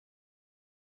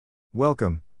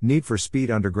Welcome, Need for Speed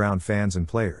Underground fans and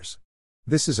players.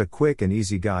 This is a quick and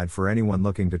easy guide for anyone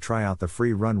looking to try out the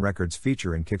free run records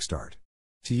feature in Kickstart.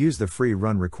 To use the free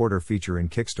run recorder feature in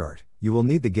Kickstart, you will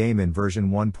need the game in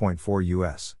version 1.4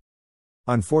 US.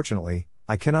 Unfortunately,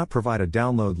 I cannot provide a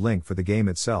download link for the game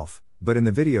itself, but in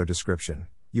the video description,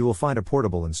 you will find a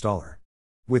portable installer.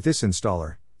 With this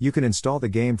installer, you can install the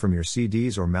game from your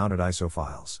CDs or mounted ISO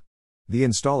files. The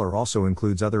installer also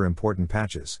includes other important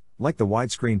patches, like the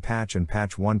widescreen patch and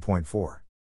patch 1.4.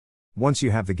 Once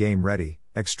you have the game ready,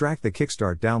 extract the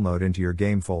Kickstart download into your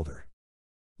game folder.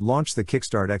 Launch the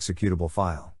Kickstart executable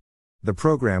file. The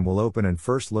program will open and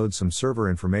first load some server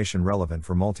information relevant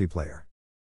for multiplayer.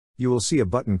 You will see a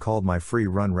button called My Free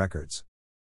Run Records.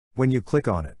 When you click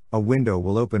on it, a window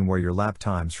will open where your lap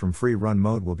times from free run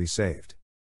mode will be saved.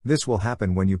 This will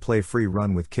happen when you play free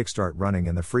run with Kickstart running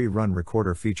and the free run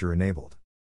recorder feature enabled.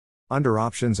 Under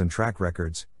Options and Track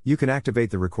Records, you can activate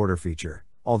the recorder feature,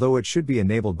 although it should be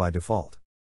enabled by default.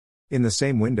 In the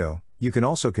same window, you can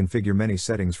also configure many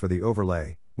settings for the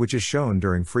overlay, which is shown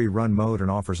during free run mode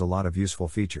and offers a lot of useful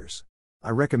features.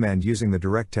 I recommend using the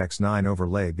DirectX 9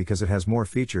 overlay because it has more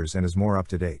features and is more up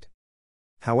to date.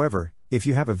 However, if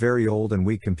you have a very old and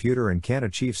weak computer and can't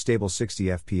achieve stable 60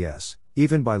 FPS,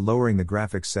 even by lowering the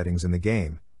graphics settings in the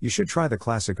game, you should try the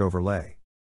classic overlay.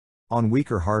 On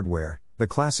weaker hardware, the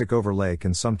classic overlay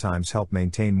can sometimes help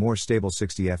maintain more stable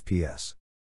 60 FPS.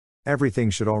 Everything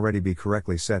should already be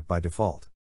correctly set by default.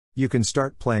 You can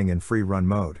start playing in free run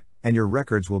mode, and your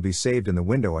records will be saved in the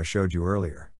window I showed you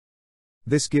earlier.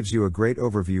 This gives you a great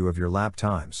overview of your lap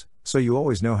times, so you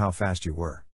always know how fast you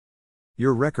were.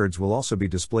 Your records will also be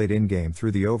displayed in-game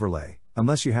through the overlay,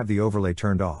 unless you have the overlay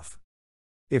turned off.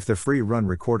 If the free run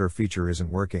recorder feature isn't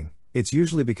working, it's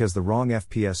usually because the wrong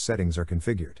FPS settings are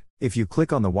configured. If you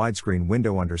click on the widescreen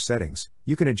window under Settings,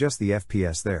 you can adjust the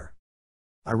FPS there.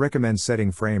 I recommend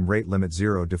setting frame rate limit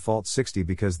 0 default 60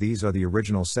 because these are the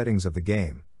original settings of the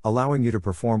game, allowing you to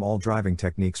perform all driving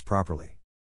techniques properly.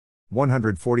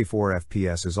 144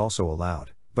 FPS is also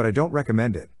allowed, but I don't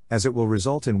recommend it, as it will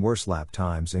result in worse lap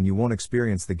times and you won't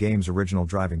experience the game's original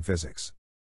driving physics.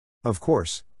 Of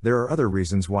course, there are other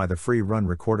reasons why the free run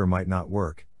recorder might not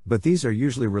work, but these are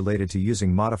usually related to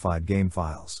using modified game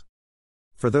files.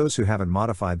 For those who haven't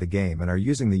modified the game and are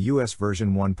using the US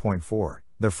version 1.4,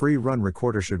 the free run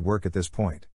recorder should work at this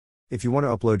point. If you want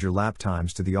to upload your lap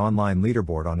times to the online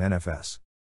leaderboard on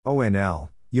NFSU,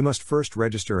 you must first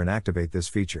register and activate this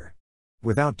feature.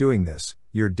 Without doing this,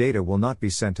 your data will not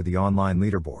be sent to the online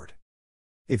leaderboard.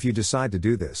 If you decide to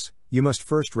do this, you must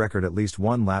first record at least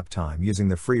one lap time using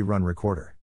the free run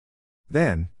recorder.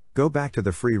 Then, go back to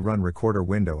the free run recorder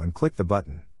window and click the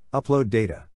button, Upload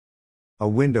Data. A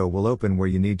window will open where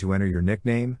you need to enter your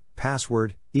nickname,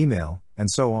 password, email, and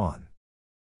so on.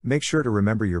 Make sure to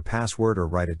remember your password or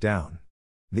write it down.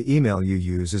 The email you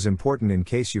use is important in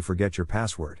case you forget your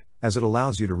password, as it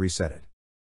allows you to reset it.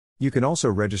 You can also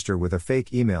register with a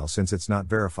fake email since it's not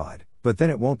verified, but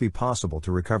then it won't be possible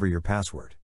to recover your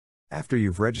password. After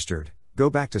you've registered, go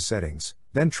back to Settings,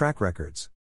 then Track Records.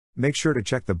 Make sure to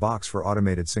check the box for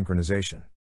automated synchronization.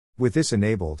 With this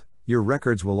enabled, your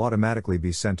records will automatically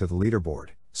be sent to the leaderboard,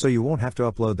 so you won't have to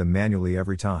upload them manually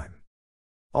every time.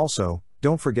 Also,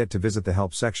 don't forget to visit the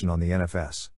help section on the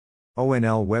NFSU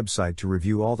website to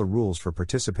review all the rules for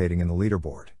participating in the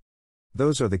leaderboard.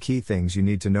 Those are the key things you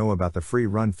need to know about the free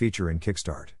run feature in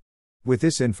Kickstart. With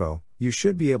this info, you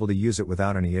should be able to use it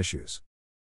without any issues.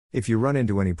 If you run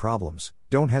into any problems,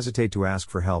 don't hesitate to ask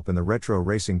for help in the Retro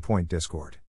Racing Point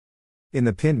Discord. In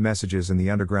the pinned messages in the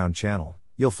Underground channel,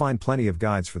 you'll find plenty of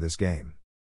guides for this game.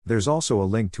 There's also a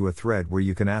link to a thread where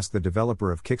you can ask the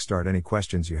developer of Kickstart any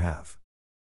questions you have.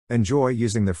 Enjoy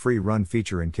using the free run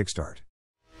feature in Kickstart.